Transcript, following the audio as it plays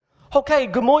Okay,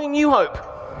 good morning, New Hope.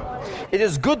 It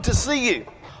is good to see you.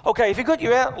 Okay, if you've got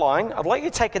your outline, I'd like you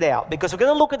to take it out because we're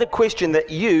going to look at the question that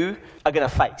you are going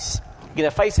to face. You're going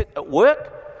to face it at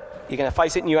work, you're going to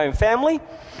face it in your own family,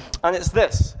 and it's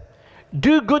this.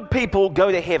 Do good people go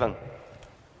to heaven?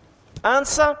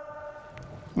 Answer,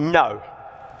 no.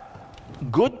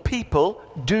 Good people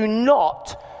do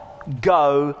not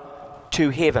go to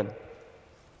heaven.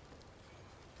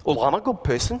 Well, I'm a good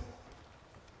person.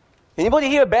 Anybody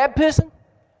here a bad person?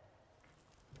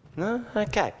 No?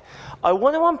 Okay. I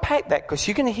want to unpack that because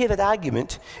you're going to hear that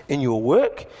argument in your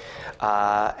work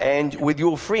and with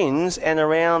your friends and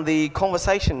around the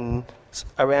conversations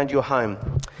around your home.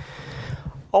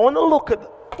 I want to look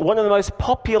at one of the most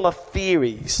popular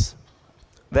theories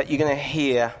that you're going to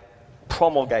hear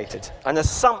promulgated, an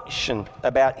assumption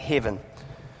about heaven.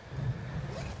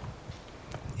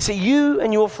 See, you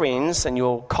and your friends and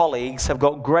your colleagues have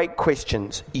got great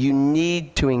questions. You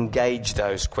need to engage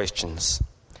those questions.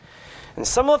 And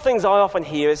some of the things I often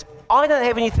hear is, I don't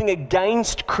have anything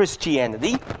against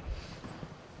Christianity.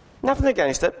 Nothing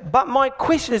against it. But my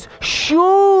question is,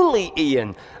 surely,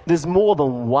 Ian, there's more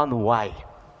than one way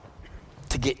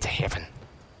to get to heaven.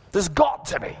 There's got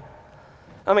to be.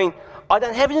 I mean, I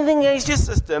don't have anything against your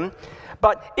system,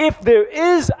 but if there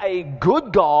is a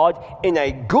good God in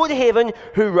a good heaven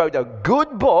who wrote a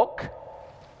good book,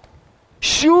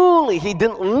 surely he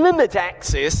didn't limit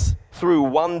access through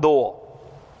one door.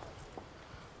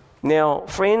 Now,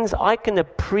 friends, I can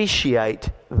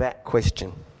appreciate that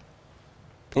question.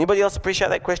 Anybody else appreciate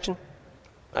that question?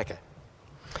 Okay.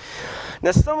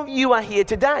 Now, some of you are here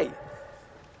today.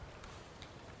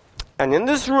 And in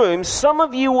this room, some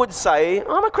of you would say,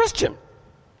 I'm a Christian.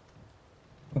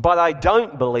 But I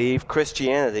don't believe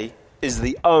Christianity is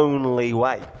the only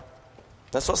way.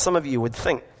 That's what some of you would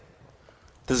think.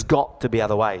 There's got to be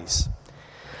other ways.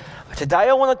 Today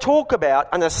I want to talk about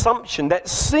an assumption that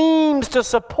seems to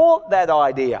support that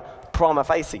idea, prima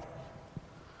facie.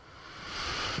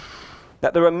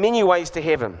 That there are many ways to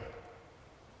heaven.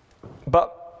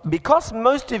 But because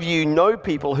most of you know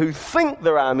people who think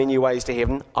there are many ways to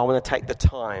heaven, I want to take the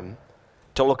time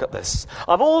to look at this.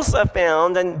 I've also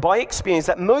found, and by experience,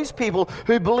 that most people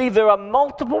who believe there are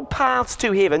multiple paths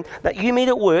to heaven that you meet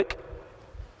at work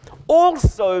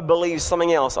also believe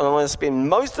something else. And I want to spend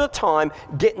most of the time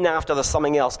getting after the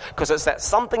something else because it's that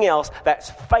something else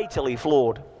that's fatally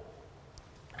flawed.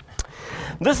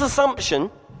 This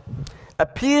assumption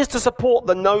appears to support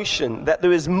the notion that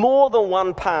there is more than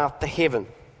one path to heaven.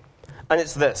 And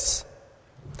it's this.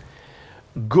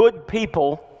 Good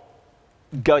people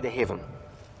go to heaven.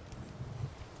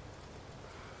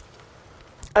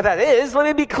 And that is, let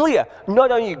me be clear, not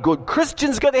only good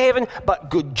Christians go to heaven, but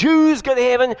good Jews go to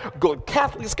heaven, good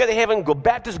Catholics go to heaven, good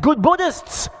Baptists, good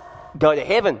Buddhists go to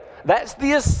heaven. That's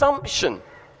the assumption.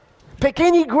 Pick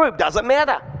any group, doesn't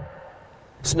matter.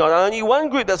 It's not only one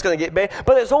group that's going to get there,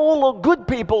 but it's all the good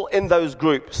people in those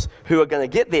groups who are going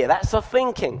to get there. That's the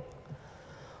thinking.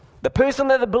 The person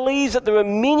that believes that there are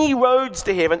many roads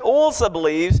to heaven also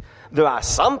believes there are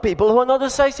some people who are not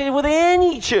associated with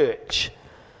any church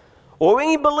or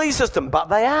any belief system, but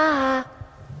they are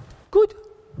good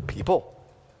people.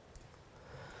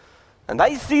 And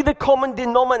they see the common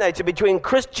denominator between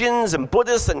Christians and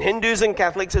Buddhists and Hindus and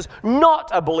Catholics as not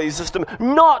a belief system,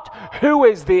 not who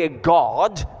is their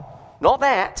God, not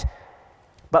that,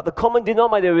 but the common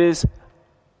denominator is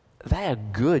they are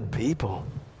good people.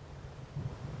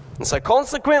 And so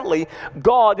consequently,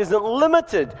 God isn't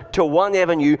limited to one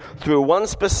avenue through one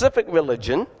specific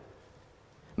religion.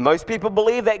 Most people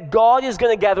believe that God is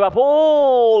going to gather up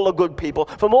all the good people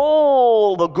from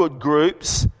all the good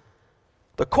groups,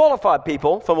 the qualified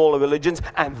people from all the religions,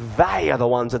 and they are the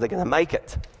ones that are going to make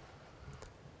it.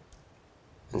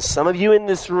 And some of you in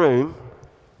this room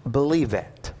believe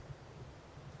that.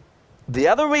 The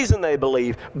other reason they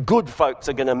believe good folks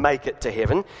are going to make it to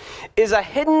heaven is a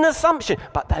hidden assumption,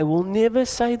 but they will never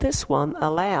say this one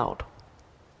aloud.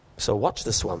 So watch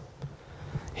this one.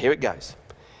 Here it goes.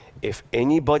 If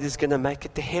anybody's going to make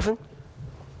it to heaven,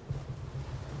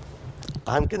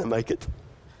 I'm going to make it.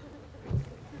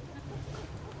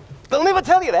 They'll never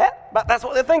tell you that, but that's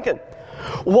what they're thinking.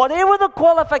 Whatever the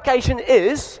qualification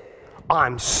is,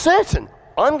 I'm certain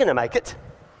I'm going to make it.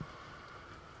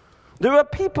 There are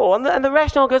people, and the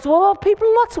rationale goes, well, people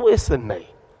are lots worse than me.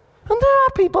 And there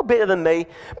are people better than me,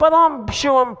 but I'm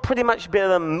sure I'm pretty much better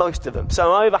than most of them.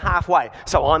 So I'm over halfway,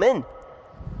 so I'm in.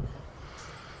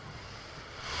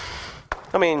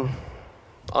 I mean,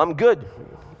 I'm good.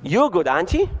 You're good,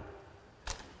 aren't you?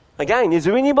 Again, is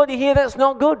there anybody here that's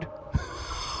not good?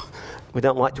 We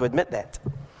don't like to admit that.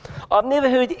 I've never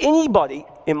heard anybody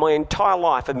in my entire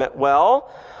life admit,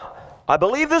 well, I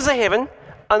believe there's a heaven,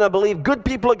 and I believe good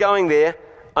people are going there,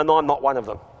 and I'm not one of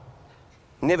them.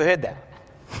 Never heard that.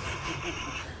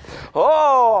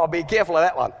 Oh, be careful of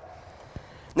that one.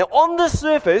 Now, on the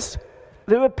surface,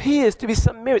 there appears to be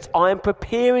some merits. I am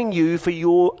preparing you for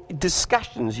your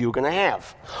discussions you're going to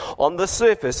have. On the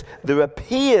surface, there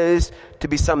appears to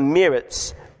be some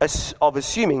merits of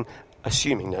assuming,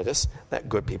 notice, that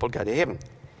good people go to heaven.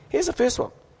 Here's the first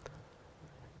one.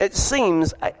 It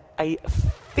seems a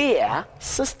fair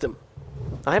system.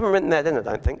 I haven't written that in, I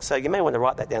don't think, so you may want to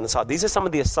write that down the side. These are some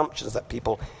of the assumptions that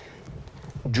people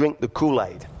drink the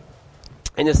Kool-Aid.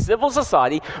 In a civil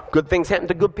society, good things happen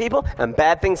to good people and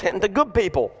bad things happen to good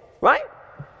people, right?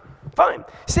 Fine.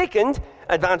 Second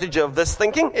advantage of this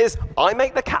thinking is I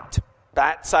make the cut.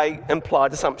 That's an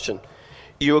implied assumption.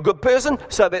 You're a good person,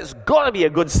 so there's got to be a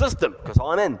good system because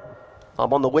I'm in.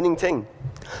 I'm on the winning team.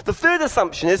 The third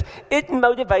assumption is it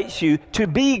motivates you to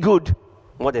be good,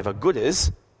 whatever good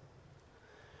is.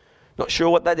 Not sure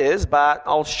what that is, but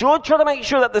I'll sure try to make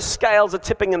sure that the scales are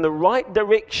tipping in the right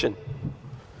direction.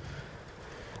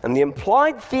 And the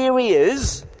implied theory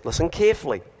is, listen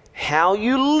carefully, how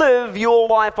you live your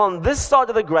life on this side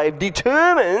of the grave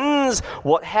determines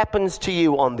what happens to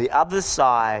you on the other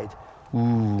side.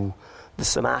 Ooh, the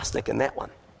somastic in that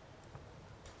one.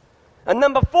 And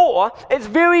number 4, it's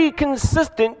very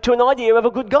consistent to an idea of a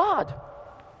good God.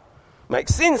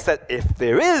 Makes sense that if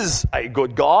there is a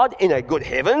good God in a good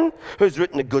heaven who's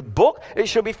written a good book, it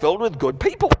should be filled with good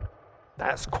people.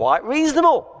 That's quite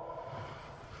reasonable.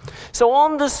 So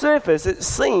on the surface, it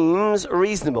seems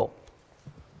reasonable.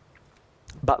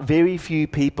 But very few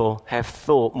people have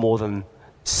thought more than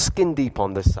skin deep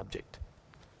on this subject.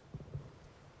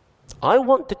 I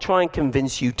want to try and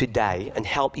convince you today and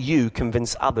help you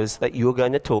convince others that you're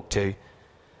going to talk to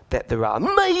that there are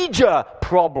major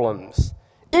problems,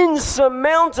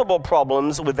 insurmountable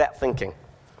problems with that thinking.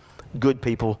 Good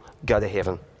people go to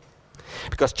heaven.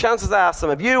 Because chances are some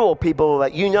of you or people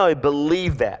that you know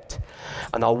believe that.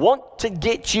 And I want to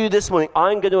get you this morning,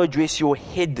 I'm going to address your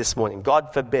head this morning.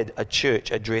 God forbid a church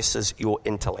addresses your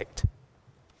intellect.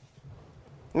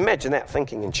 Imagine that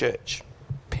thinking in church.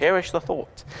 Perish the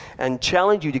thought. And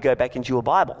challenge you to go back into your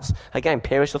Bibles. Again,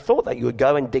 perish the thought that you would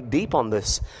go and dig deep on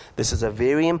this. This is a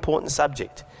very important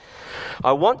subject.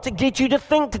 I want to get you to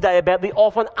think today about the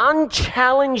often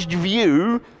unchallenged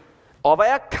view of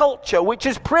our culture, which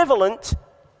is prevalent,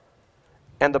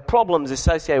 and the problems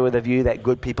associated with the view that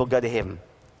good people go to heaven.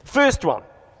 First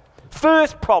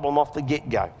problem off the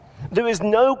get-go. There is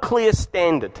no clear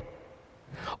standard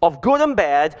of good and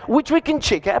bad which we can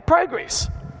check our progress.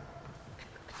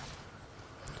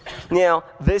 Now,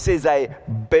 this is a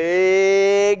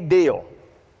big deal.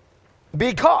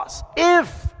 Because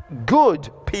if good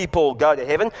people go to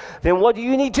heaven, then what do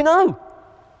you need to know?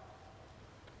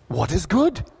 What is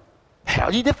good? How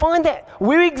do you define that?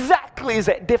 Where exactly is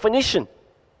that definition?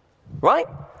 Right?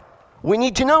 We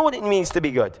need to know what it means to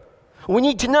be good. We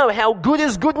need to know how good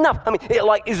is good enough. I mean,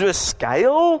 is there a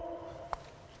scale?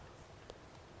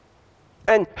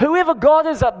 And whoever God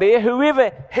is up there,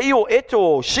 whoever he or it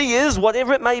or she is,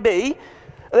 whatever it may be,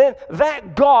 then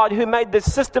that God who made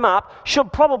this system up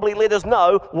should probably let us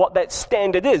know what that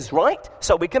standard is, right?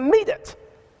 So we can meet it.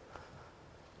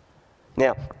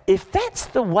 Now, if that's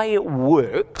the way it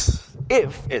works,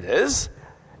 if it is,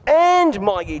 and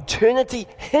my eternity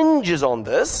hinges on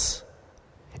this,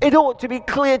 it ought to be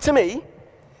clear to me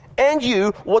and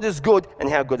you what is good and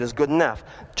how good is good enough.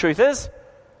 Truth is,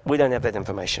 we don't have that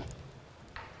information.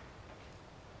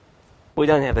 We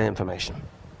don't have that information.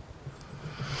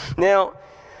 Now,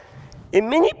 in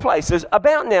many places,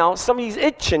 about now, somebody's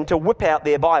itching to whip out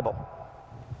their Bible.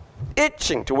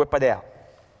 Itching to whip it out.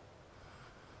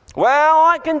 Well,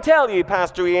 I can tell you,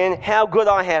 Pastor Ian, how good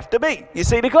I have to be. You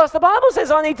see, because the Bible says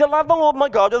I need to love the Lord my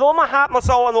God with all my heart, my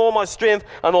soul, and all my strength,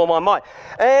 and all my might.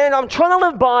 And I'm trying to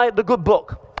live by the good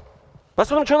book.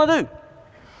 That's what I'm trying to do.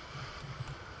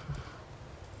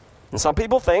 And some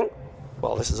people think,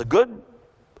 well, this is a good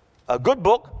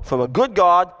book from a good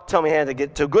God, tell me how to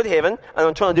get to a good heaven, and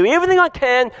I'm trying to do everything I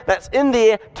can that's in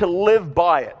there to live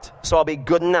by it. So I'll be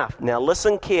good enough. Now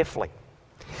listen carefully.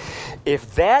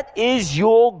 If that is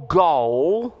your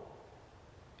goal,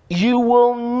 you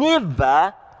will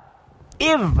never,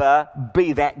 ever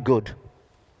be that good.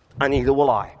 And neither will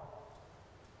I.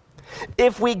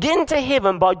 If we get into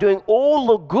heaven by doing all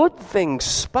the good things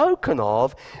spoken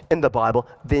of in the Bible,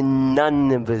 then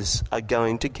none of us are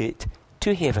going to get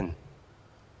to heaven.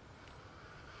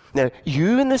 Now,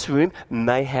 you in this room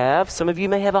some of you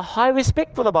may have a high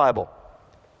respect for the Bible.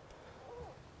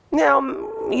 Now,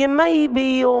 you may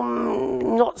be or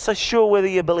not so sure whether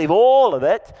you believe all of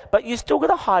it, but you still got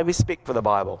a high respect for the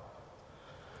Bible.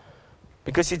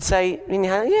 Because you'd say,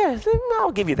 yeah,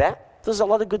 I'll give you that. There's a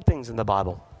lot of good things in the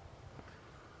Bible.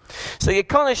 So you're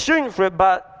kind of shooting for it,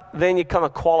 but then you kind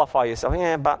of qualify yourself.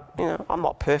 Yeah, but, I'm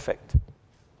not perfect.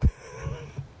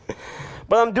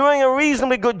 But I'm doing a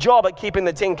reasonably good job at keeping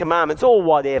the 10 Commandments, or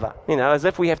whatever. As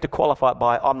if we have to qualify it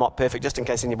by, I'm not perfect, just in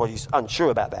case anybody's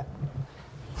unsure about that.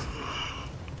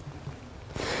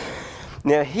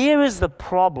 Now, here is the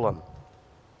problem.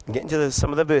 I'm getting to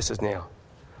some of the verses now,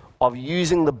 of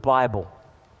using the Bible.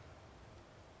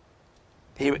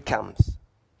 Here it comes.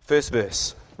 First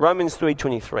verse, Romans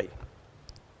 3:23.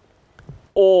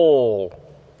 All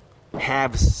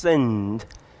have sinned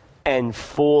and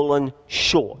fallen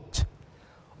short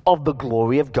of the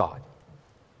glory of God.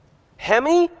 How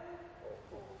many?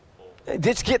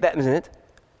 Let's get that in a minute.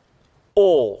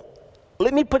 All.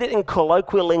 Let me put it in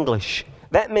colloquial English.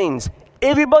 That means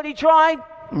everybody tried,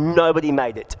 nobody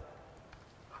made it.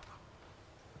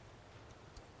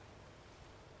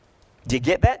 Do you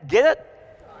get that? Get it?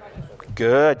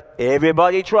 Good.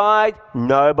 Everybody tried,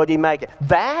 nobody made it.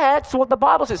 That's what the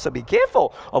Bible says, so be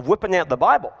careful of whipping out the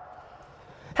Bible.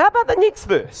 How about the next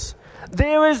verse?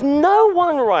 There is no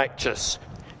one righteous.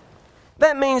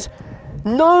 That means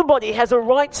nobody has a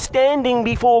right standing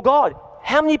before God.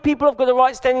 How many people have got a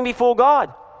right standing before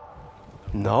God?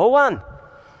 No one.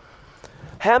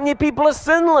 How many people are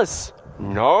sinless?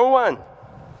 No one.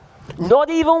 Not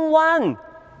even one.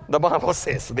 The Bible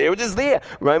says. There it is there.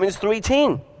 Romans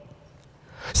 3:10.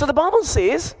 So the Bible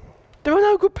says there are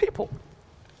no good people.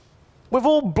 We've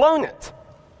all blown it.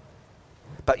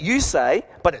 But you say,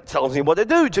 but it tells me what to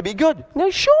do to be good. Now,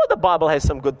 sure, the Bible has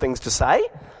some good things to say.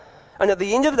 And at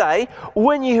the end of the day,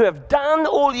 when you have done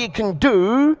all you can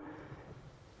do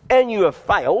and you have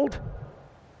failed,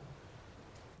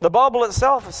 the Bible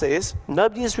itself says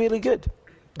nobody is really good.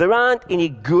 There aren't any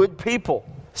good people.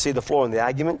 See the flaw in the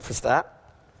argument for start?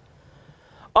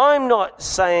 I'm not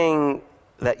saying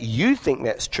that you think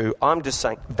that's true. I'm just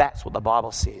saying that's what the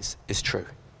Bible says is true.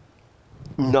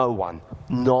 No one,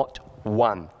 not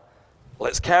one.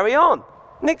 Let's carry on.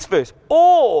 Next verse.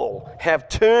 All have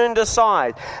turned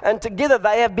aside, and together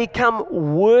they have become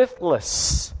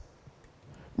worthless.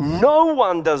 No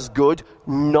one does good,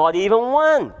 not even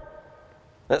one.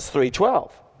 That's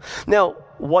 3:12. Now,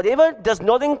 whatever does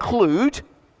not include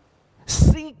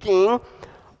seeking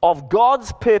of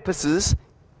God's purposes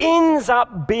ends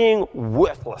up being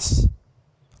worthless.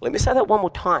 Let me say that one more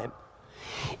time.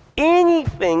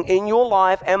 Anything in your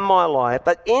life and my life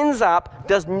that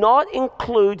does not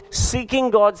include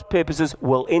seeking God's purposes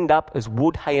will end up as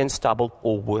wood, hay, and stubble,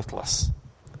 or worthless.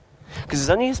 Because it's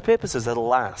only His purposes that'll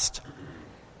last.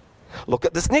 Look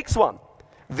at this next one.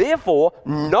 Therefore,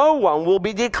 no one will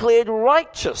be declared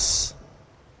righteous.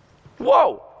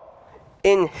 Whoa!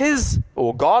 In His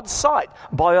or God's sight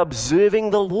by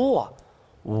observing the law.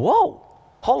 Whoa!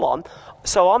 Hold on.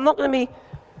 So I'm not going to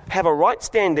have a right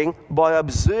standing by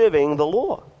observing the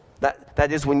law.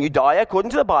 That is, when you die,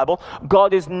 according to the Bible,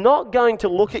 God is not going to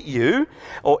look at you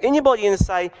or anybody and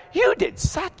say, you did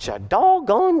such a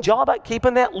doggone job at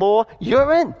keeping that law,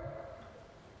 you're in.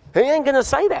 He ain't going to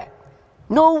say that.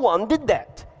 No one did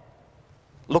that.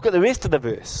 Look at the rest of the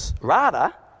verse.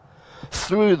 Rather,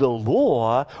 through the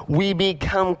law, we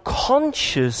become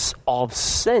conscious of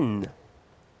sin.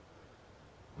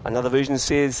 Another version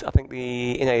says, I think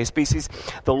the NASB says,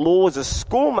 the law is a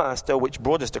schoolmaster which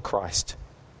brought us to Christ.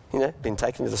 Been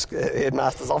taken to the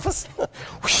headmaster's office.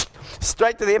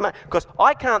 Straight to the headmaster. Because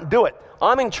I can't do it.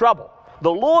 I'm in trouble.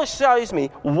 The law shows me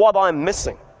what I'm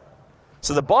missing.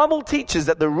 So the Bible teaches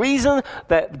that the reason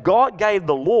that God gave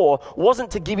the law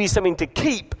wasn't to give you something to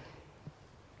keep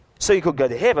so you could go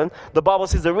to heaven. The Bible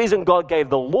says the reason God gave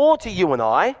the law to you and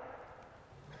I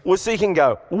was so you can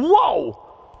go, whoa,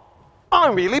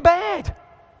 I'm really bad.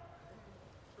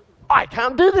 I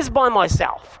can't do this by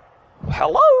myself.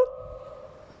 Hello?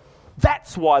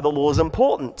 That's why the law is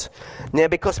important. Now,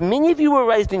 because many of you were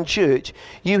raised in church,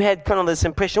 you had kind of this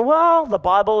impression, well, the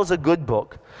Bible is a good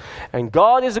book. And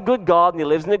God is a good God, and He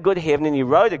lives in a good heaven, and He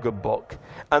wrote a good book.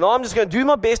 And I'm just going to do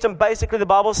my best, and basically the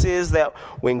Bible says that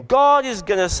when God is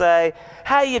going to say,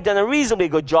 hey, you've done a reasonably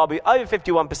good job, you're over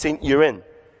 51%, you're in.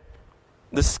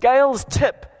 The scales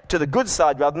tip to the good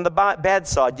side rather than the bad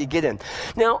side, you get in.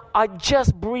 Now, I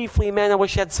just briefly, I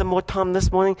wish I had some more time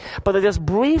this morning, but I just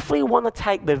briefly want to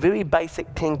take the very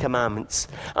basic 10 Commandments.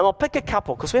 And I'll pick a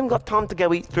couple, because we haven't got time to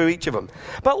go through each of them.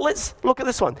 But let's look at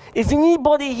this one. Is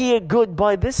anybody here good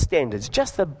by this standards?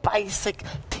 Just the basic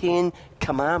 10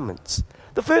 Commandments.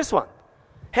 The first one,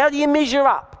 how do you measure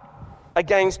up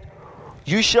against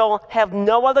You shall have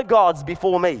no other gods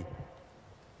before me.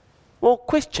 Well,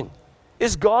 question,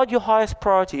 is God your highest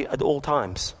priority at all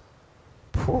times?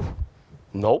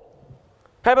 Nope.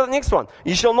 How about the next one?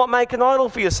 You shall not make an idol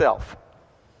for yourself.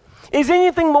 Is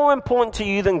anything more important to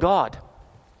you than God?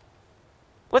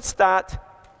 Let's start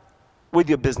with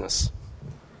your business,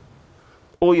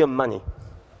 or your money,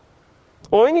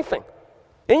 or anything.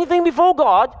 Anything before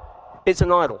God, it's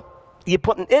an idol. You're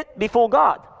putting it before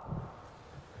God.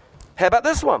 How about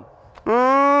this one?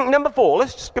 Number 4.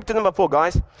 Let's skip to number 4,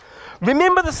 guys.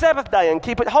 Remember the Sabbath day and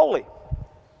keep it holy.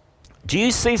 Do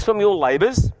you cease from your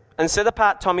labors and set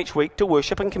apart time each week to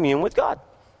worship and commune with God?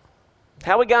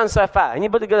 How are we going so far?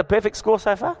 Anybody got a perfect score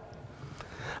so far?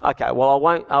 Okay, well,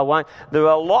 I won't. There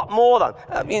are a lot more than.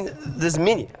 I mean, there's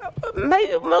many.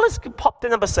 Let's pop to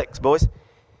number 6, boys.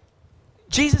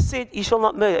 Jesus said, you shall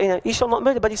not murder. You shall not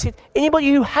murder. But he said,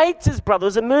 anybody who hates his brother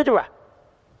is a murderer.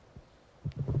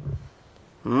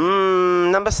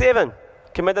 Number 7,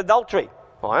 commit adultery.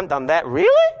 Well, I haven't done that.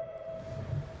 Really?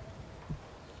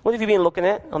 What have you been looking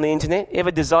at on the internet?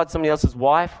 Ever desired somebody else's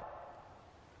wife,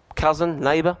 cousin,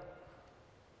 neighbor?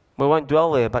 We won't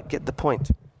dwell there, but get the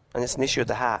point. And it's an issue of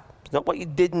the heart. It's not what you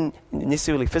did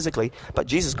necessarily physically, but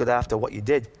Jesus got after what you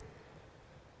did.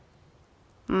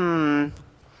 How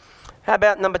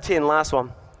about number 10, last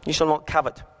one? You shall not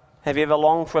covet. Have you ever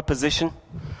longed for a position,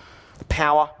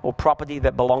 power, or property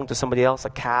that belonged to somebody else? A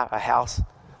car, a house,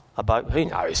 a boat? Who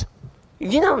knows?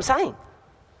 You know what I'm saying?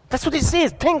 That's what it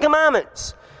says, 10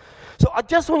 Commandments. So I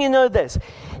just want you to know this.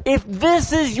 If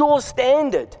this is your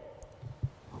standard,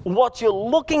 what you're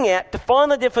looking at to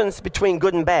find the difference between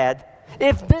good and bad,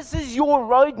 if this is your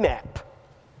roadmap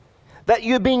that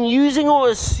you've been using or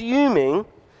assuming,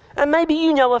 and maybe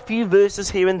you know a few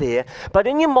verses here and there, but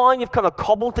in your mind you've kind of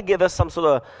cobbled together some sort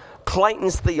of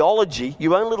Clayton's theology,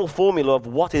 your own little formula of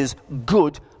what is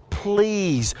good,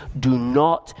 please do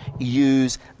not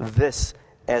use this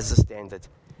as the standard,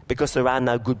 because there are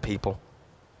no good people.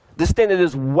 The standard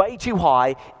is way too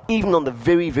high, even on the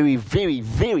very, very, very,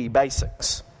 very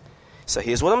basics. So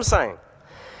here's what I'm saying.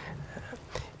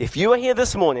 If you are here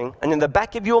this morning, and in the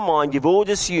back of your mind you've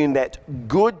already assumed that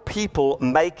good people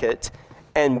make it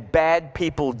and bad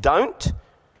people don't,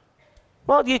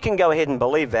 well, you can go ahead and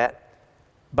believe that,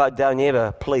 but don't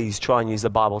ever, please, try and use the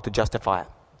Bible to justify it.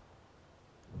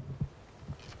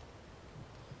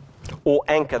 Or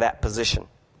anchor that position,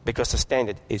 because the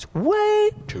standard is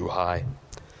way too high.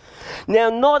 Now,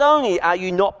 not only are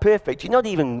you not perfect, you're not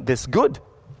even this good.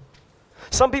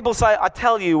 Some people say, I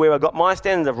tell you where I got my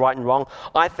standard of right and wrong.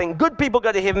 I think good people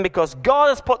go to heaven because God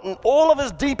has put in all of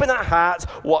us deep in our hearts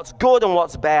what's good and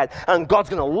what's bad. And God's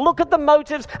going to look at the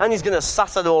motives and he's going to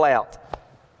suss it all out.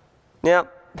 Now,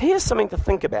 here's something to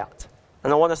think about.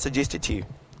 And I want to suggest it to you.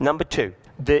 Number 2,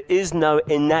 there is no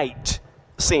innate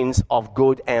sense of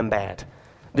good and bad.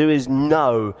 There is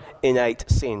no innate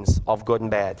sense of good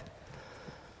and bad.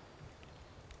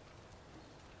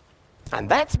 And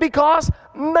that's because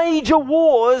major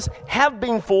wars have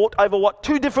been fought over what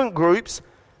 2 different groups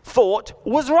thought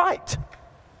was right.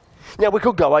 Now, we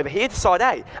could go over here to side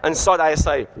A, and side A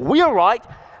say, we are right,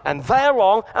 and they are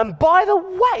wrong, and by the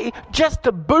way, just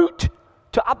to boot,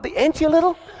 to up the ante a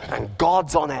little, and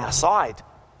God's on our side.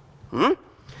 And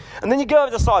then you go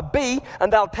over to side B,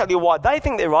 and they'll tell you why they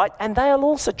think they're right, and they'll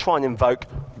also try and invoke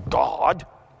God,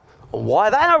 why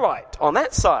they are right on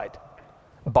that side.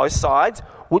 Both sides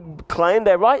would claim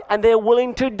they're right, and they're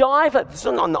willing to die for it. This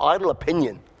is not an idle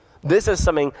opinion. This is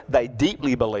something they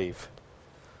deeply believe.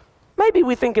 Maybe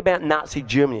we think about Nazi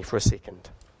Germany for a second.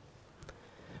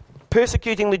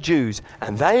 Persecuting the Jews,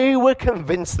 and they were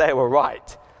convinced they were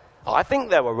right. I think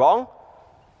they were wrong,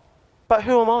 but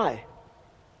who am I?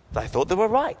 They thought they were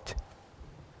right.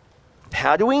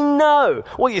 How do we know?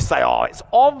 Well, you say, oh, it's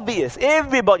obvious.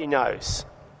 Everybody knows.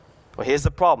 Well, here's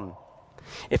the problem.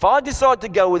 If I decide to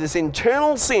go with this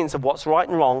internal sense of what's right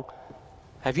and wrong,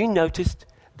 have you noticed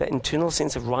that internal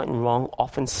sense of right and wrong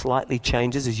often slightly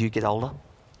changes as you get older?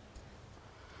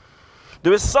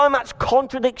 There is so much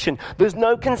contradiction. There's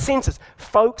no consensus.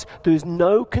 Folks, there's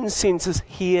no consensus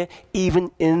here,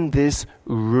 even in this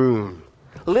room,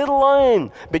 let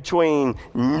alone between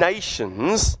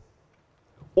nations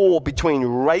or between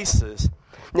races.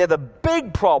 Now, the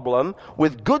big problem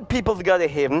with good people to go to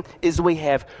heaven is we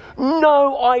have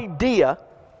no idea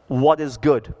what is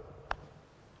good.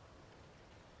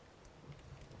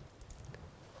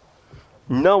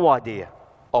 No idea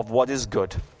of what is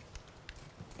good.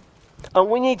 And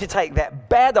we need to take that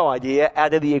bad idea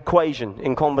out of the equation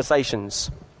in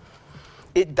conversations.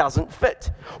 It doesn't fit.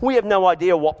 We have no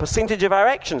idea what percentage of our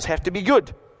actions have to be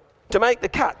good to make the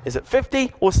cut. Is it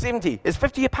 50 or 70? Is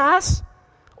 50 a pass?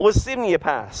 with 7-year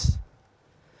pass.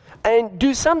 And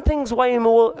do some things way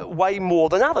more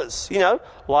than others,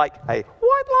 like a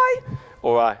white lie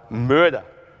or a murder.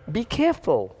 Be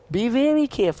careful. Be very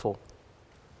careful.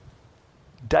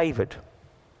 David,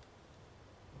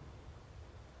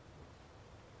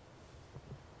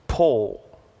 Paul,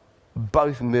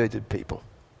 both murdered people.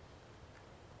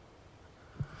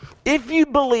 If you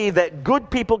believe that good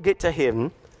people get to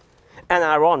heaven and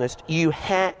are honest, you've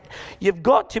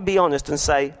got to be honest and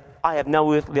say, I have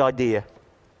no earthly idea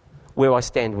where I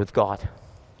stand with God.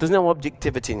 There's no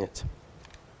objectivity in it.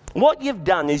 What you've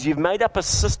done is you've made up a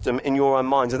system in your own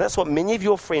minds, and that's what many of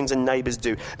your friends and neighbours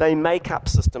do. They make up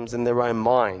systems in their own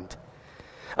mind.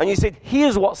 And you said,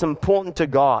 here's what's important to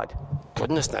God.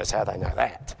 Goodness knows how they know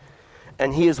that.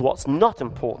 And here's what's not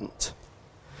important.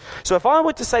 So if I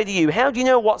were to say to you, how do you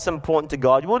know what's important to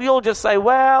God? Well, you'll just say,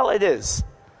 well, it is.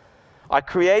 I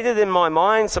created in my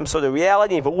mind some sort of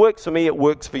reality. If it works for me, it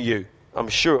works for you. I'm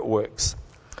sure it works.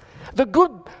 The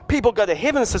good people go to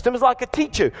heaven system is like a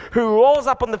teacher who rolls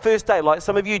up on the first day, like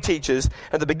some of you teachers,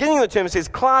 at the beginning of the term says,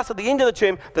 class, at the end of the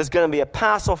term, there's going to be a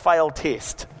pass or fail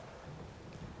test.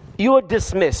 You are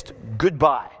dismissed.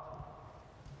 Goodbye.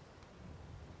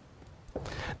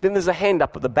 Then there's a hand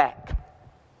up at the back.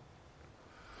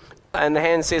 And the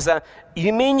hand says,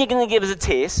 you mean you're going to give us a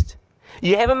test?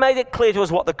 You haven't made it clear to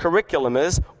us what the curriculum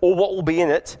is or what will be in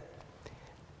it.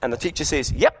 And the teacher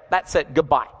says, yep, that's it.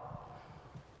 Goodbye.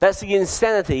 That's the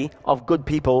insanity of good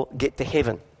people get to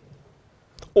heaven.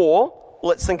 Or,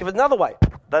 let's think of it another way.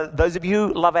 Those of you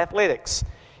who love athletics,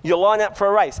 you line up for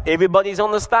a race. Everybody's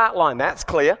on the start line. That's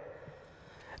clear.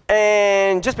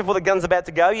 And just before the gun's about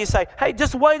to go, you say, hey,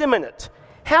 just wait a minute.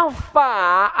 How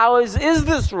far is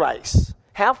this race?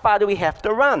 How far do we have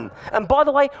to run? And by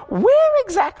the way, where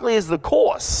exactly is the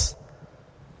course?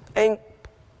 And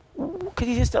could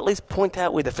you just at least point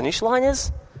out where the finish line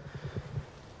is?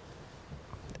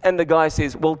 And the guy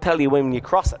says, we'll tell you when you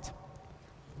cross it.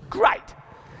 Great.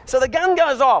 So the gun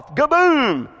goes off.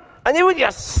 Kaboom! And everyone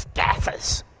just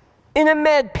scatters in a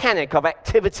mad panic of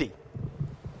activity.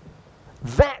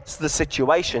 That's the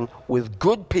situation with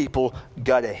good people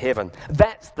go to heaven.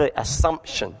 That's the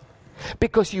assumption.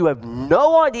 Because you have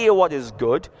no idea what is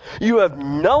good. You have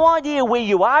no idea where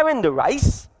you are in the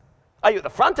race. Are you at the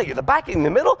front? Are you at the back? In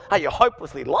the middle? Are you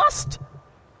hopelessly lost?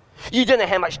 You don't know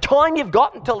how much time you've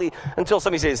got until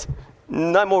somebody says,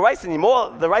 no more race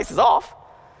anymore, the race is off.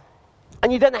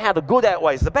 And you don't know how the good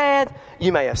outweighs the bad.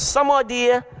 You may have some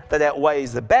idea that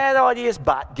outweighs the bad ideas,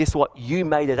 but guess what? You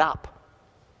made it up.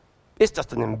 It's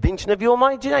just an invention of your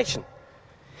imagination.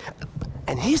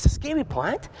 And here's the scary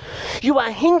part. You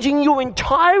are hinging your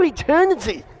entire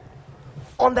eternity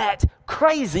on that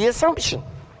crazy assumption.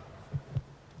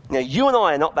 Now, you and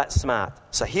I are not that smart.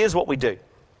 So here's what we do.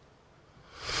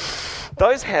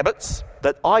 Those habits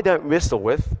that I don't wrestle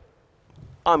with,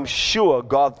 I'm sure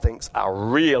God thinks are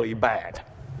really bad.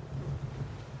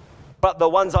 But the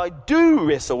ones I do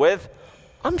wrestle with,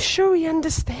 I'm sure He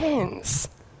understands.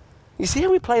 You see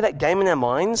how we play that game in our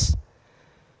minds?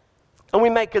 And we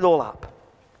make it all up.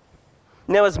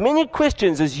 Now, as many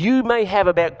questions as you may have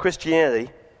about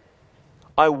Christianity,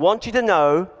 I want you to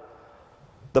know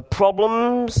the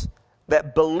problems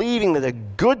that believing that the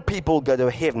good people go to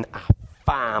heaven are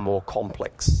far more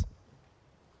complex.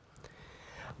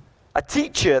 A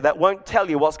teacher that won't tell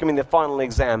you what's going to be the final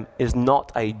exam is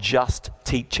not a just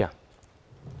teacher.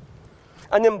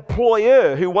 An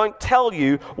employer who won't tell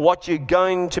you what you're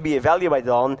going to be evaluated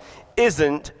on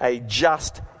isn't a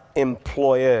just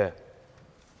employer.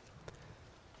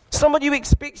 Somebody who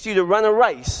expects you to run a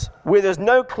race where there's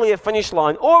no clear finish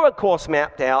line or a course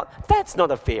mapped out, that's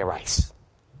not a fair race.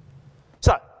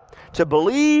 So, to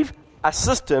believe a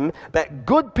system that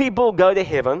good people go to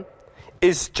heaven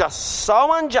is just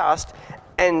so unjust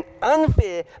and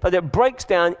unfair that it breaks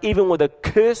down even with a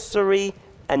cursory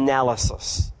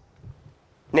analysis.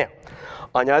 Now,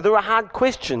 I know there are hard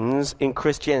questions in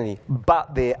Christianity,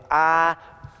 but there are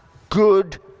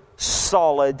good,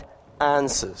 solid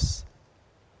answers.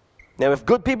 Now, if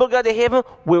good people go to heaven,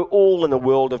 we're all in a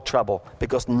world of trouble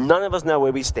because none of us know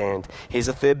where we stand. Here's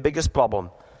the third biggest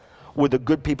problem. Would the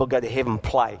good people go to heaven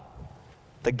play?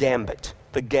 The gambit,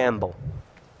 the gamble.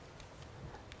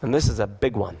 And this is a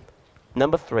big one.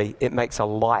 Number 3, it makes a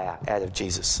liar out of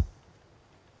Jesus.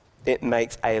 It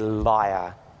makes a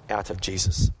liar out of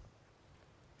Jesus.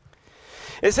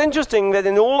 It's interesting that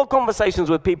in all the conversations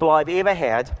with people I've ever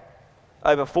had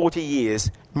over 40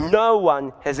 years, no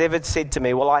one has ever said to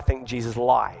me, well, I think Jesus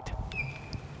lied.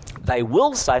 They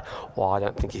will say, well, I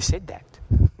don't think he said that.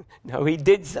 No, he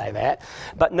did say that.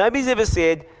 But nobody's ever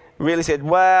really said,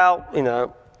 well,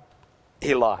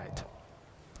 he lied.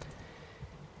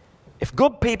 If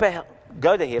good people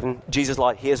go to heaven, Jesus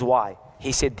like, here's why.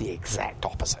 He said the exact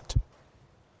opposite.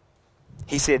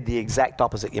 He said the exact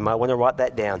opposite. You might want to write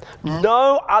that down.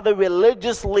 No other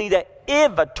religious leader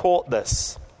ever taught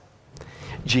this.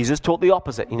 Jesus taught the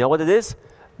opposite. You know what it is?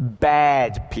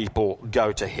 Bad people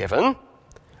go to heaven.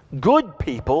 Good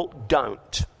people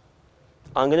don't.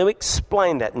 I'm going to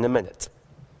explain that in a minute.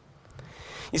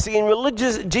 You see,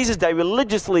 in Jesus' day,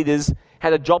 religious leaders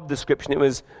had a job description. It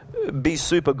was be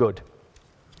super good.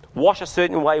 Wash a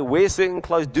certain way, wear certain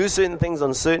clothes, do certain things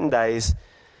on certain days.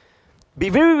 Be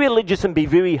very religious and be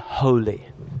very holy.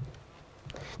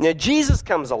 Now, Jesus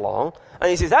comes along and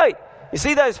he says, hey, you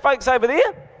see those folks over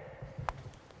there?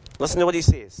 Listen to what he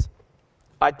says.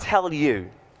 I tell you,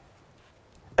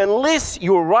 unless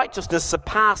your righteousness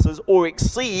surpasses or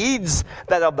exceeds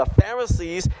that of the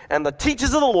Pharisees and the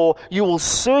teachers of the law, you will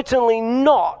certainly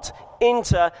not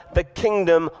enter the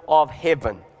kingdom of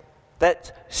heaven.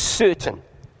 That's certain.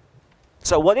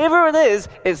 So whatever it is,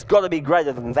 it's got to be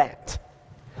greater than that.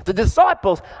 The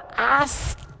disciples are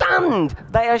stunned.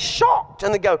 They are shocked.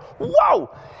 And they go, whoa,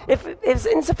 if it's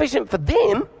insufficient for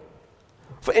them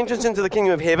for entrance into the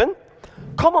kingdom of heaven,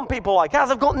 common people like us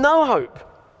have got no hope.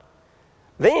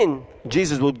 Then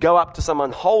Jesus would go up to some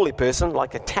unholy person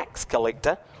like a tax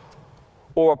collector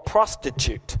or a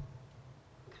prostitute.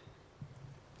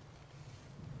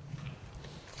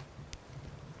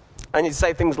 And he'd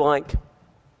say things like,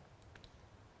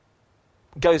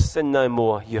 go sin no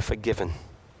more, you're forgiven.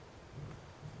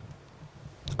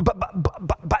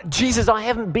 But Jesus, I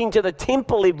haven't been to the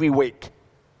temple every week.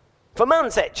 For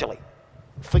months, actually.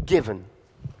 Forgiven.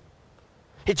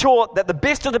 He taught that the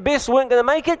best of the best weren't going to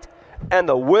make it, and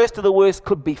the worst of the worst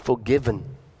could be forgiven.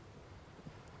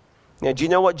 Now, do you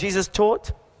know what Jesus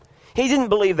taught? He didn't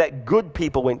believe that good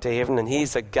people went to heaven, and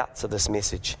here's the guts of this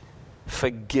message.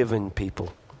 Forgiven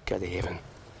people go to heaven.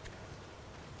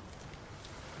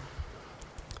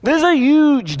 There's a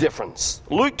huge difference.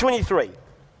 Luke 23.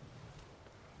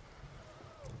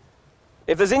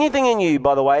 If there's anything in you,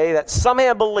 by the way, that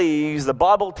somehow believes the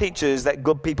Bible teaches that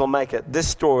good people make it, this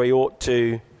story ought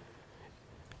to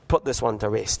put this one to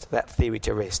rest, that theory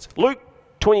to rest. Luke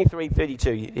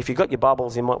 23:32. If you've got your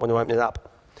Bibles, you might want to open it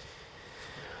up.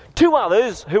 Two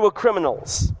others who were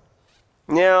criminals.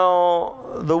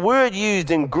 Now, the word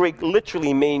used in Greek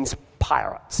literally means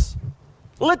pirates.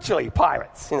 Literally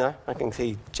pirates, you know. I can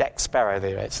see Jack Sparrow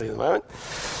there actually at the moment.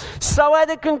 So out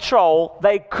of control,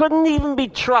 they couldn't even be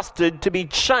trusted to be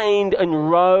chained and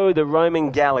row the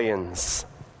Roman galleons.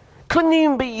 Couldn't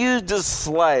even be used as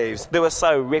slaves. They were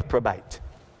so reprobate.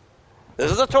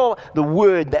 This is the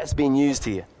word that's being used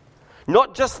here.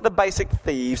 Not just the basic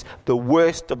thieves, the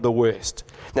worst of the worst.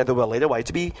 Now they were led away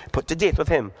to be put to death with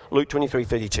him. Luke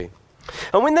 23:32.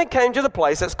 And when they came to the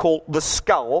place that's called the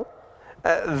Skull,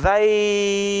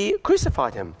 they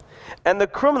crucified him. And the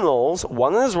criminals,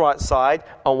 one on his right side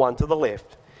and one to the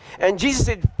left. And Jesus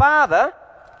said, Father,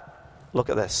 look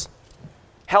at this,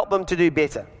 help them to do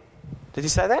better. Did he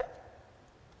say that?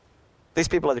 These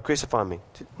people had to crucify me.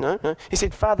 No. He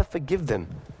said, Father, forgive them,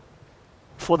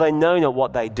 for they know not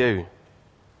what they do.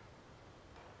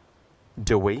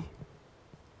 Do we?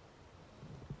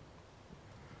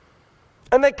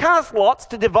 And they cast lots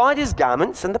to divide his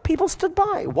garments, and the people stood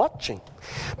by, watching.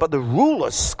 But the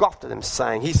rulers scoffed at him,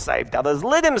 saying, he saved others,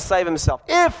 let him save himself,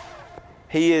 if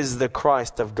he is the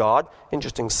Christ of God.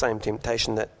 Interesting, same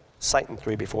temptation that Satan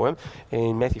threw before him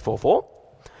in Matthew 4:4.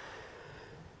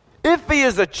 If he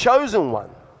is the chosen one.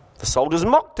 The soldiers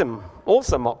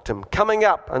also mocked him, coming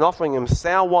up and offering him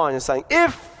sour wine and saying,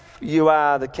 if you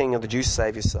are the king of the Jews,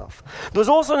 save yourself. There was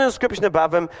also an inscription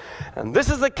above him, and this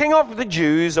is the king of the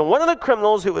Jews. And one of the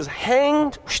criminals who was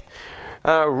hanged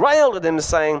railed at him,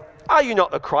 saying, are you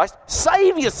not the Christ?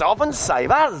 Save yourself and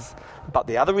save us. But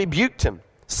the other rebuked him,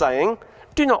 saying,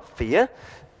 do not fear,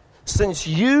 since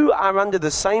you are under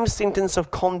the same sentence of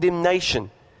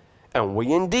condemnation. And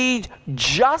we indeed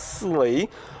justly,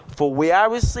 for we are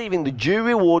receiving the due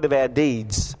reward of our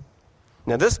deeds.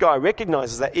 Now this guy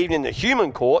recognizes that even in the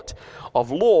human court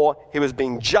of law, he was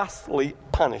being justly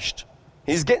punished.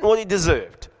 He's getting what he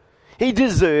deserved. He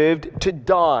deserved to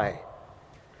die.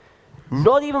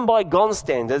 Not even by God's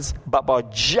standards, but by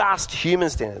just human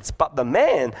standards. But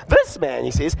this man,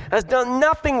 he says, has done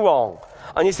nothing wrong.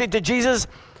 And he said to Jesus,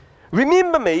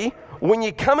 remember me when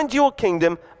you come into your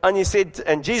kingdom. And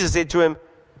Jesus said to him,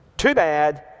 too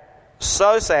bad,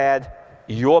 so sad,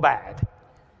 you're bad.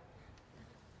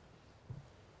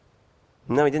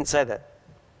 No, he didn't say that.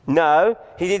 No,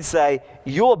 he did say,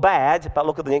 you're bad, but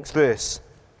look at the next verse.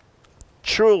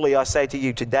 Truly I say to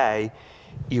you today,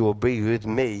 you will be with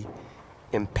me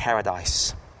in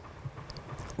paradise.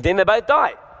 Then they both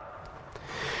died.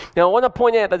 Now, I want to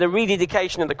point out that the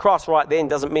rededication of the cross right then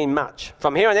doesn't mean much.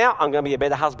 From here on out, I'm going to be a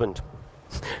better husband.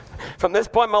 From this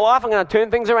point in my life, I'm going to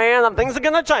turn things around and things are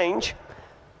going to change.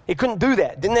 He couldn't do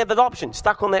that. Didn't have that option.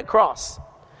 Stuck on that cross.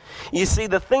 You see,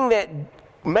 the thing that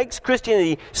makes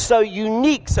Christianity so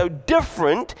unique, so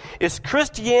different, is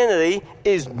Christianity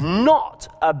is not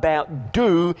about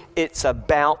do, it's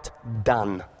about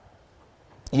done.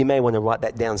 You may want to write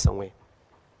that down somewhere.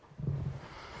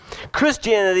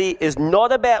 Christianity is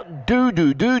not about do,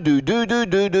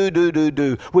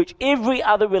 which every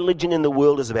other religion in the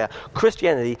world is about.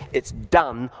 Christianity, it's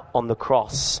done on the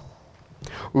cross.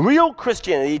 Real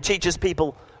Christianity teaches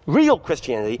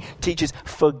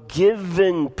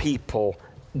forgiven people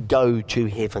go to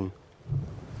heaven.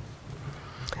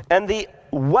 And the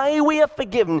way we are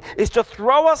forgiven is to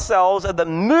throw ourselves at the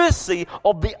mercy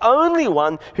of the only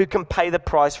one who can pay the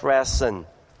price for our sin.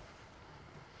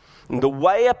 And the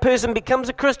way a person becomes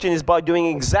a Christian is by doing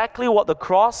exactly what the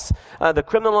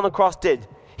criminal on the cross did.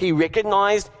 He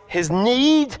recognized his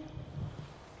need,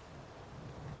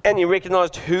 and he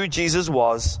recognized who Jesus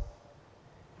was.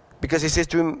 Because he says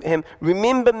to him,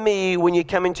 remember me when you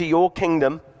come into your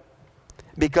kingdom,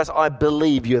 because I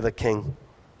believe you're the king.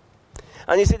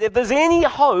 And he said, if there's any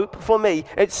hope for me,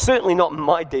 it's certainly not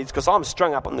my deeds, because I'm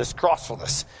strung up on this cross for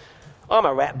this. I'm a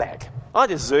ratbag. I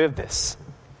deserve this.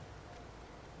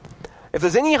 If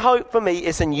there's any hope for me,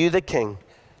 it's in you, the king.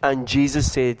 And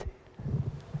Jesus said,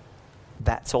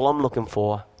 that's all I'm looking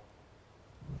for.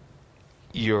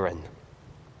 You're in.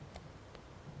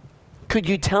 Could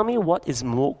you tell me what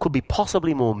could be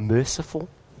possibly more merciful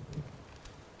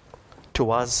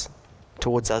towards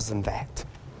us than that?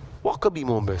 What could be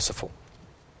more merciful?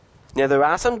 Now, there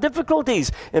are some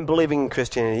difficulties in believing in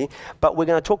Christianity, but we're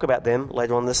going to talk about them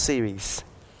later on in this series.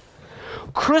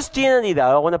 Christianity,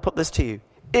 though, I want to put this to you,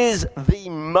 is the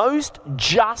most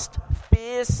just,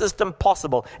 fair system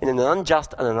possible in an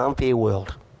unjust and an unfair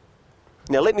world.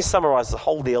 Now, let me summarize the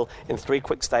whole deal in 3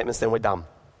 quick statements, then we're done.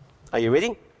 Are you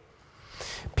ready?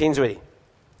 Pen's ready.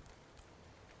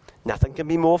 Nothing can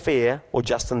be more fair or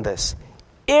just than this.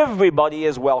 Everybody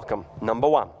is welcome, number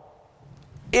 1.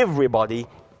 Everybody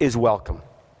is welcome.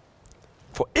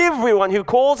 For everyone who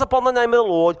calls upon the name of the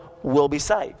Lord will be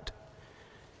saved.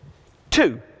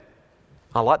 2,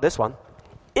 I like this one.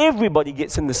 Everybody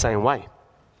gets in the same way.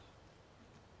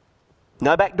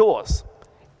 No back doors.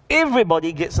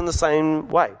 Everybody gets in the same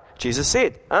way. Jesus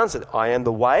answered, I am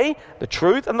the way, the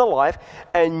truth, and the life,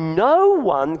 and no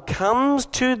one comes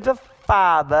to the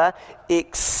Father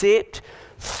except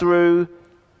through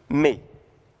me.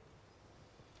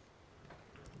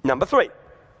 Number 3.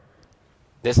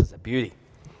 This is a beauty.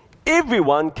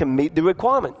 Everyone can meet the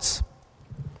requirements.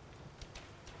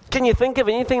 Can you think of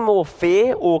anything more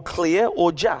fair or clear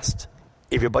or just?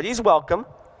 Everybody's welcome.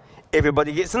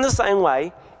 Everybody gets in the same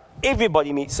way.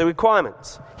 Everybody meets the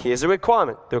requirements. Here's a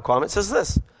requirement. The requirement says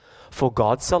this. For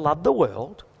God so loved the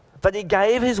world that he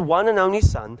gave his one and only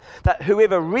Son, that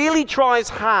whoever really tries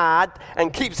hard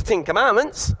and keeps the 10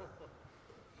 Commandments,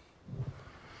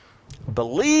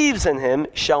 believes in him,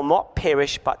 shall not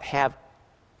perish but have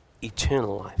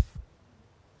eternal life.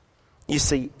 You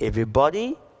see,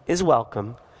 everybody is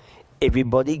welcome.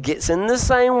 Everybody gets in the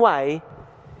same way,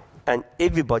 and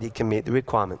everybody can meet the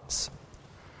requirements.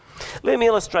 Let me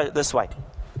illustrate it this way.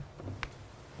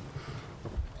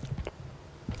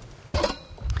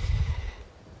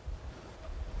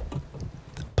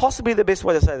 Possibly the best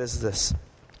way to say this is this.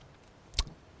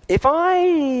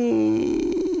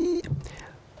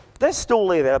 That stool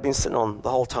there that I've been sitting on the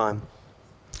whole time,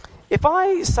 if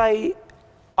I say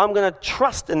I'm going to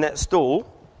trust in that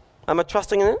stool, am I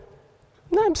trusting in it?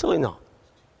 No, absolutely not.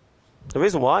 The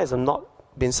reason why is I'm not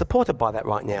being supported by that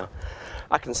right now.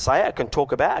 I can say it, I can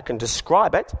talk about it, I can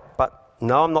describe it, but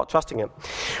no, I'm not trusting it.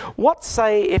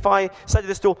 If I say to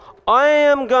the stool, I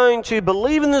am going to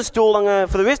believe in this stool,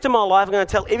 for the rest of my life, I'm going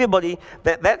to tell everybody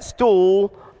that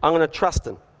stool I'm going to trust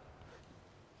in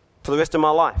for the rest of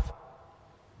my life.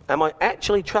 Am I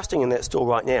actually trusting in that stool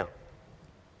right now?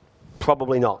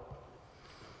 Probably not.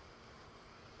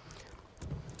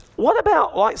 What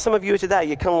about, like some of you today,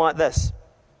 you're kind of like this.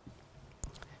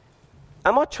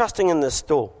 Am I trusting in this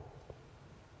stool?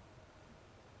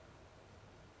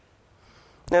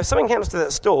 Now, if something happens to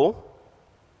that stool,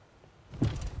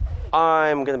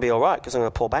 I'm going to be all right because I'm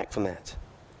going to pull back from that.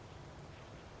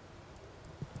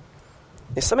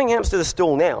 If something happens to the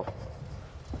stool now,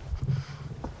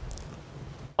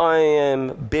 I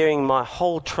am bearing my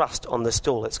whole trust on the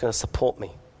stool that's going to support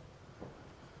me.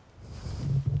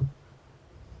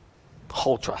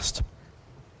 Whole trust.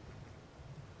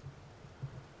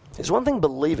 It's one thing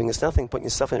believing, it's nothing putting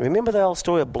yourself in it. Remember the old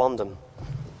story of Blondin?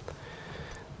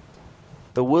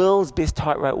 The world's best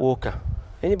tightrope walker.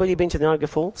 Anybody been to Niagara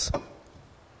Falls?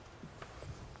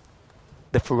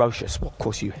 They're ferocious. Well, of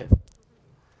course you have.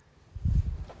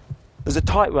 There's a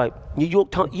tightrope. New York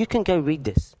Times. You can go read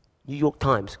this. New York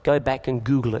Times. Go back and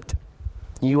Google it.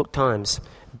 New York Times.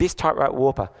 Best tightrope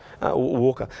walker.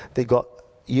 They got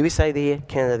USA there,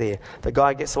 Canada there. The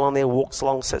guy gets along there, walks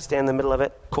along, sits down in the middle of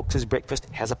it, cooks his breakfast,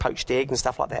 has a poached egg and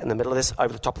stuff like that in the middle of this,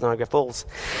 over the top of Niagara Falls.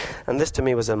 And this to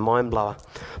me was a mind blower.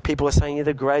 People are saying you're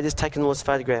the greatest, taking all his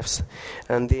photographs.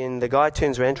 And then the guy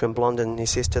turns around to him, Blondin, and he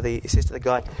says to the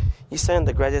guy, "You say I'm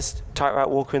the greatest tightrope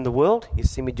walker in the world? You've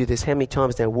seen me do this how many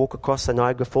times now, walk across the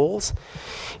Niagara Falls?"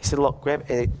 He said, "Look, grab,"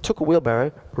 and he took a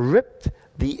wheelbarrow, ripped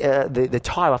the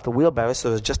tire off the wheelbarrow so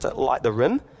it was just like the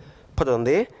rim, put it on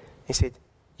there. He said,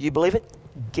 "You believe it?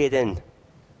 Get in."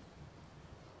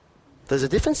 There's a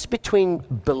difference between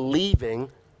believing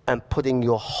and putting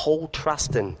your whole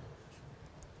trust in.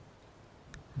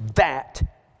 That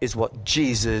is what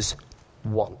Jesus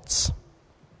wants.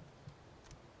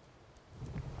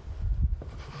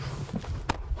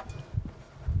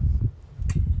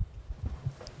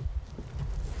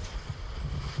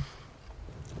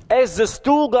 As the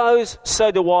stool goes,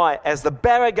 so do I. As the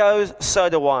barrow goes, so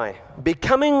do I.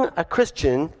 Becoming a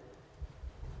Christian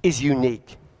is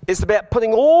unique. It's about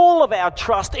putting all of our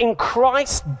trust in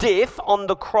Christ's death on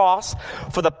the cross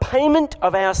for the payment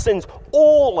of our sins.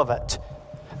 All of it.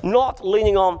 Not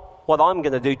leaning on what I'm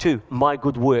going to do too, my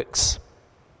good works.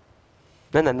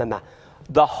 No.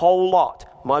 The whole lot.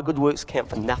 My good works count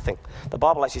for nothing. The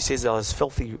Bible actually says they're as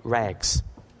filthy rags.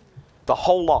 The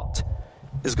whole lot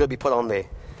is going to be put on there.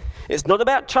 It's not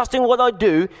about trusting what I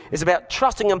do. It's about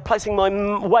trusting and placing my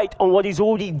weight on what He's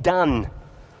already done.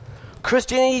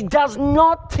 Christianity does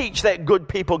not teach that good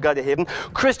people go to heaven.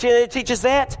 Christianity teaches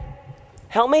that,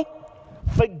 help me,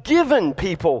 forgiven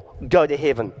people go to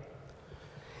heaven.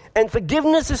 And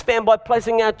forgiveness is found by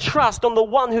placing our trust on the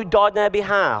one who died on our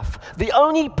behalf. The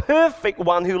only perfect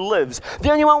one who lives.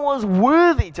 The only one who was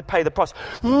worthy to pay the price.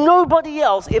 Nobody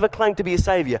else ever claimed to be a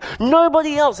saviour.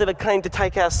 Nobody else ever claimed to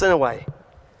take our sin away.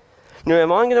 Now, I'm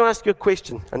going to ask you a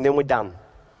question, and then we're done.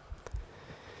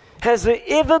 Has there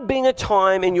ever been a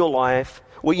time in your life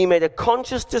where you made a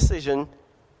conscious decision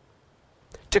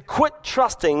to quit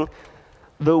trusting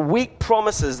the weak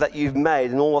promises that you've made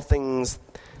and all the things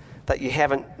that you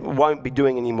won't be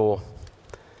doing anymore?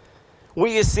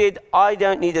 Where you said, I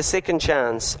don't need a second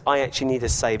chance, I actually need a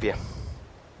saviour.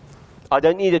 I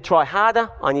don't need to try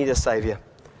harder, I need a saviour.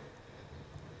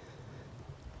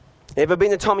 Ever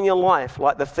been a time in your life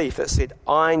like the thief that said,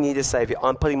 I need a saviour,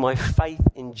 I'm putting my faith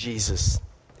in Jesus?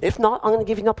 If not, I'm going to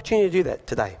give you an opportunity to do that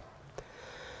today.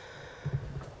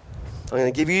 I'm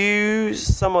going to give you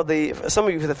some of you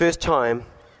for the first time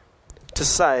to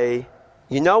say,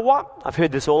 you know what? I've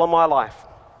heard this all of my life.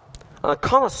 And I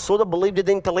kind of sort of believed it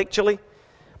intellectually,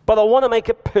 but I want to make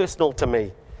it personal to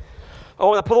me. I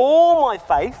want to put all my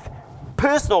faith,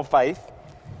 personal faith,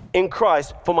 in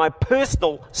Christ for my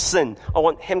personal sin. I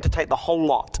want Him to take the whole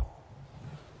lot.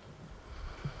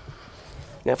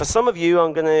 Now, for some of you,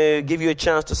 I'm going to give you a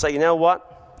chance to say, you know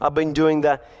what? I've been doing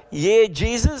yeah,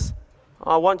 Jesus,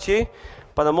 I want you,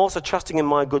 but I'm also trusting in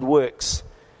my good works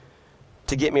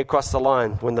to get me across the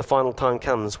line when the final time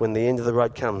comes, when the end of the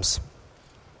road comes.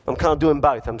 I'm kind of doing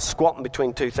both. I'm squatting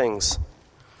between two things.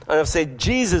 And I've said,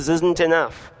 Jesus isn't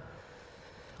enough.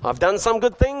 I've done some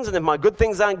good things, and if my good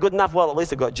things aren't good enough, well, at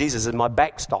least I've got Jesus as my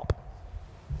backstop.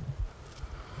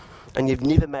 And you've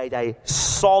never made a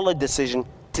solid decision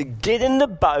to get in the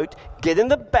boat, get in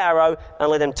the barrow, and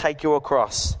let Him take you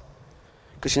across.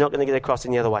 Because you're not going to get across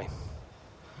any other way.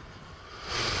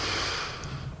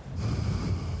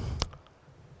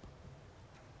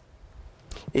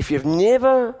 If you've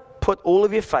never put all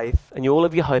of your faith and all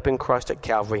of your hope in Christ at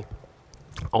Calvary,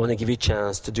 I want to give you a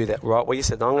chance to do that right where you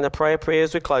said, I'm going to pray a prayer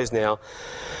as we close now.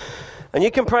 And you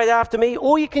can pray it after me,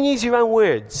 or you can use your own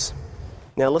words.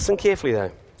 Now listen carefully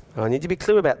though. I need to be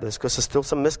clear about this because there's still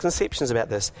some misconceptions about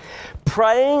this.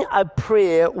 Praying a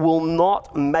prayer will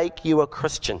not make you a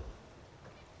Christian.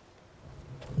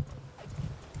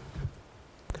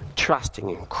 Trusting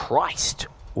in Christ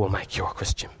will make you a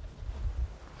Christian.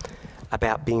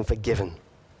 About being forgiven.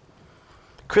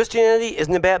 Christianity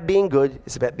isn't about being good,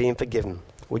 it's about being forgiven.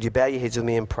 Would you bow your heads with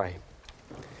me and pray?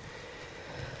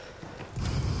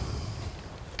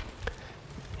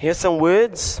 Here's some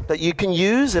words that you can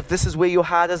use if this is where your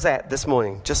heart is at this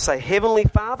morning. Just say, Heavenly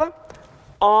Father,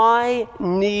 I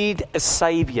need a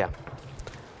Saviour.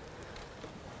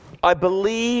 I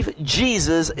believe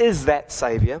Jesus is that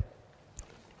Saviour.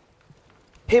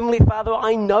 Heavenly Father,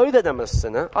 I know that I'm a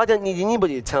sinner. I don't need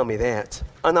anybody to tell me that.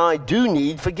 And I do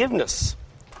need forgiveness.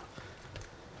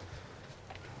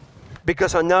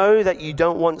 Because I know that you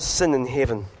don't want sin in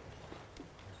heaven.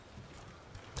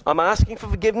 I'm asking for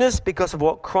forgiveness because of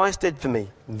what Christ did for me.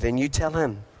 Then you tell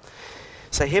him.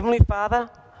 Say, Heavenly Father,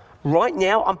 right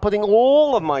now I'm putting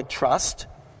all of my trust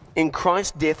in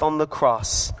Christ's death on the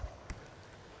cross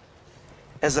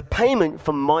as a payment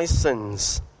for my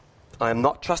sins. I am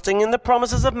not trusting in the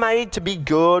promises I've made to be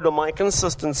good or my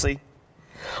consistency.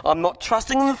 I'm not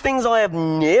trusting in the things I have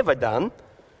never done,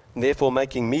 therefore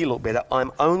making me look better.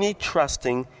 I'm only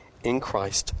trusting in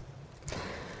Christ.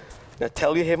 Now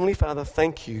tell your Heavenly Father,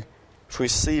 thank you for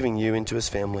receiving you into his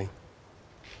family.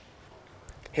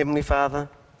 Heavenly Father,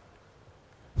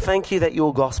 thank you that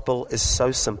your gospel is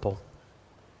so simple,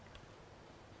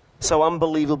 so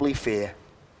unbelievably fair.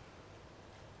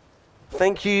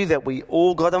 Thank you that we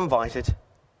all got invited,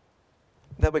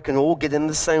 that we can all get in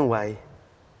the same way,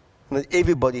 and that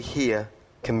everybody here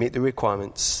can meet the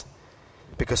requirements,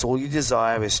 because all you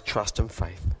desire is trust and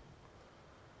faith.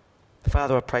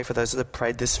 Father, I pray for those that have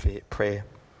prayed this prayer.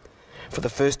 For the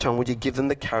first time, would you give them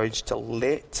the courage to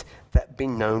let that be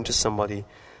known to somebody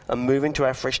and move into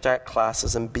our Fresh Start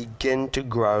classes and begin to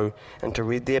grow and to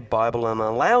read their Bible and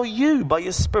allow you, by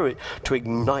your Spirit, to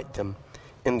ignite them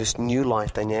in this new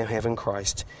life they now have in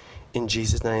Christ. In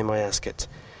Jesus' name I ask it.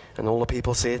 And all the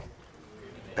people said,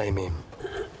 Amen.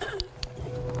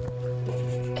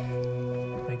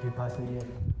 Thank you, Pastor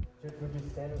Ian. Would you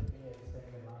stand with me?